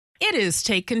It is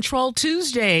Take Control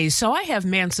Tuesday, so I have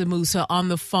Mansa Musa on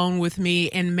the phone with me.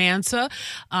 And Mansa,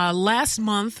 last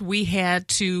month we had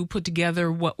to put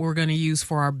together what we're going to use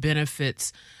for our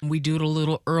benefits. We do it a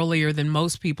little earlier than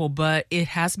most people, but it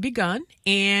has begun,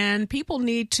 and people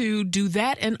need to do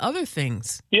that and other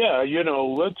things. Yeah,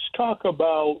 let's talk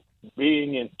about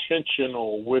being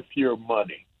intentional with your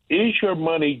money. Is your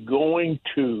money going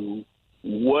to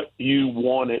what you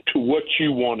want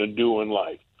to do in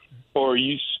life? Or are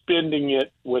you spending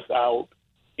it without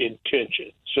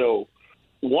intention? So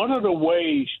one of the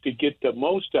ways to get the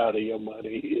most out of your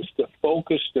money is to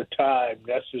focus the time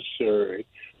necessary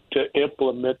to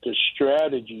implement the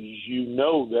strategies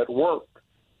that work.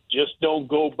 Just don't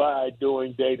go by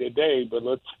doing day to day, but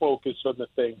let's focus on the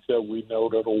things that we know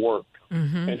that'll work.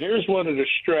 Mm-hmm. And here's one of the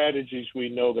strategies we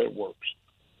know that works,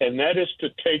 and that is to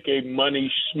take a money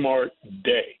smart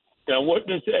day. Now, what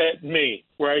does that mean,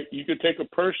 right? You could take a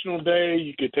personal day,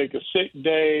 you could take a sick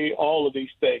day, all of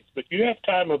these things, but you have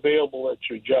time available at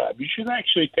your job. You should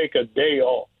actually take a day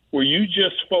off where you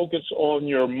just focus on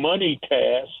your money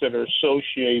tasks that are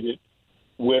associated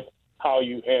with how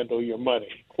you handle your money.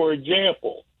 For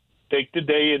example, take the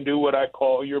day and do what I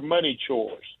call your money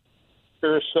chores.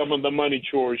 Here are some of the money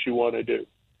chores you want to do.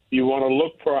 You want to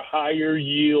look for higher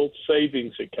yield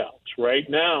savings accounts. Right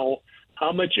now,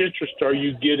 how much interest are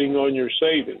you getting on your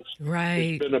savings?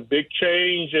 Right. There's been a big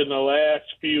change in the last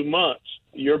few months.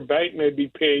 Your bank may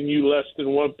be paying you less than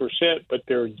 1%, but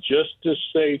there are just as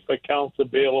safe accounts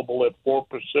available at 4%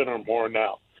 or more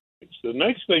now. So the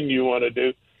next thing you want to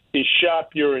do is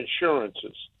shop your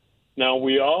insurances. Now,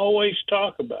 we always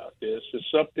talk about this. It's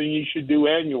something you should do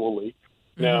annually.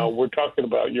 Now, we're talking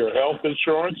about your health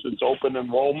insurance. It's open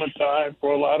enrollment time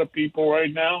for a lot of people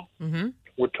right now. Mm-hmm.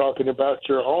 We're talking about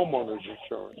your homeowner's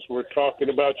insurance. We're talking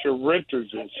about your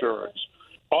renter's insurance,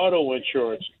 auto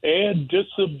insurance, and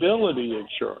disability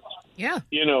insurance. Yeah.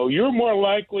 You're more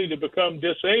likely to become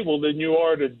disabled than you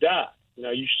are to die.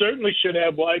 Now, you certainly should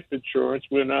have life insurance.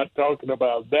 We're not talking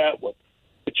about that one.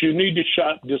 But you need to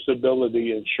shop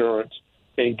disability insurance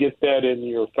and get that in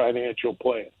your financial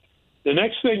plan. The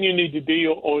next thing you need to do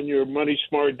on your Money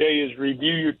Smart Day is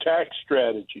review your tax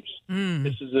strategies.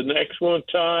 This is an excellent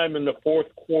time in the fourth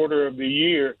quarter of the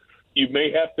year. You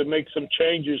may have to make some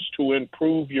changes to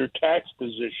improve your tax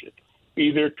position,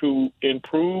 either to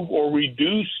improve or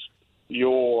reduce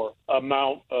your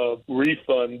amount of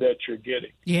refund that you're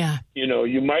getting. Yeah.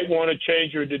 You might want to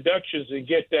change your deductions and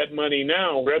get that money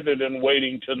now rather than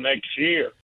waiting till next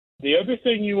year. The other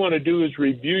thing you want to do is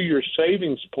review your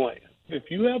savings plan. If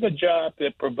you have a job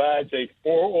that provides a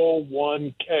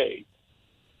 401k,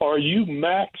 are you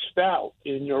maxed out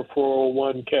in your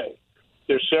 401k?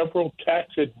 There's several tax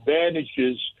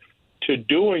advantages to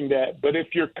doing that, but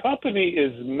if your company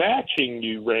is matching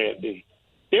you, Randy,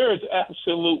 there is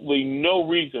absolutely no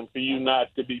reason for you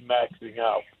not to be maxing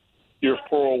out your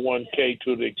 401k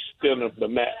to the extent of the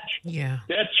match. Yeah.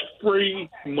 That's free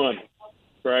money,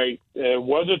 right? There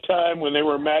was a time when they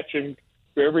were matching.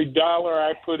 For every dollar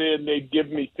I put in, they'd give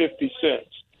me 50 cents.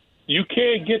 You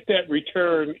can't get that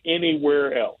return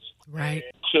anywhere else. Right.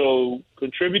 So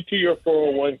contribute to your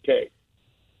 401k.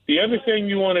 The other thing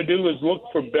you want to do is look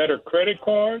for better credit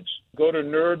cards. Go to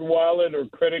NerdWallet or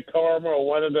Credit Karma or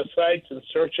one of the sites and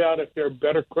search out if there are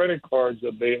better credit cards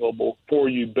available for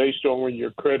you based on where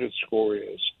your credit score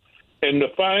is. And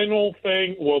the final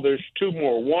thing, there's two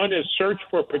more. One is search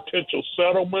for potential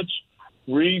settlements,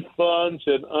 refunds,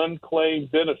 and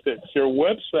unclaimed benefits. There are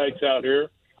websites out here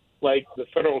like the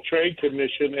Federal Trade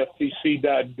Commission,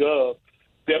 FTC.gov,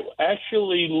 that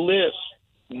actually list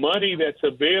money that's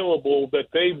available that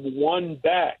they've won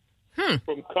back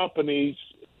from companies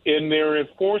in their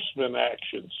enforcement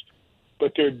actions.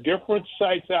 But there are different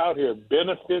sites out here.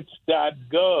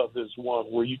 Benefits.gov is one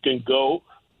where you can go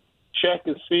check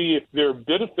and see if there are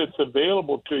benefits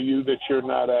available to you that you're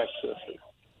not accessing.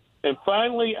 And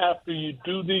finally, after you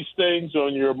do these things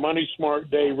on your Money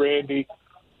Smart Day, Randy,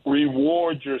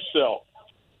 reward yourself.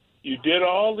 You did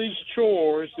all these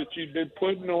chores that you've been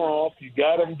putting off. You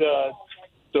got them done.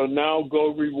 So now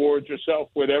go reward yourself,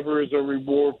 whatever is a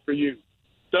reward for you.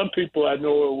 Some people I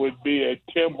know it would be a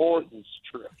Tim Hortons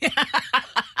trip.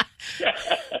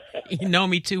 You know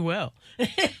me too well.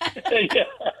 Yeah.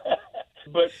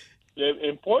 But the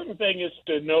important thing is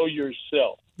to know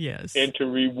yourself. Yes. And to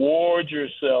reward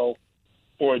yourself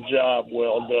for a job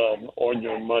well done on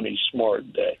your Money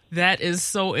Smart Day. That is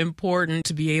so important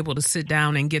to be able to sit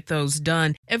down and get those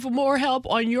done. And for more help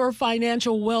on your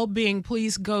financial well-being,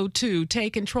 please go to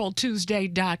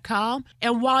TakeControlTuesday.com.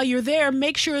 And while you're there,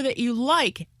 make sure that you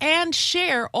like and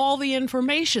share all the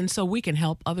information so we can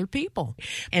help other people.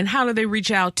 And how do they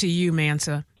reach out to you,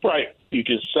 Mansa? Right. You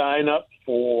can sign up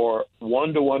for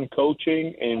one-to-one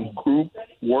coaching and group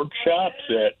workshops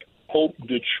at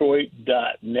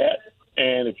hopedetroit.net.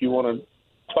 And if you want to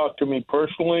talk to me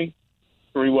personally,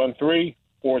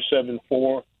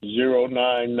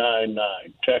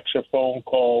 313-474-0999. Text or phone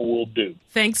call will do.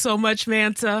 Thanks so much,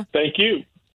 Mansa. Thank you.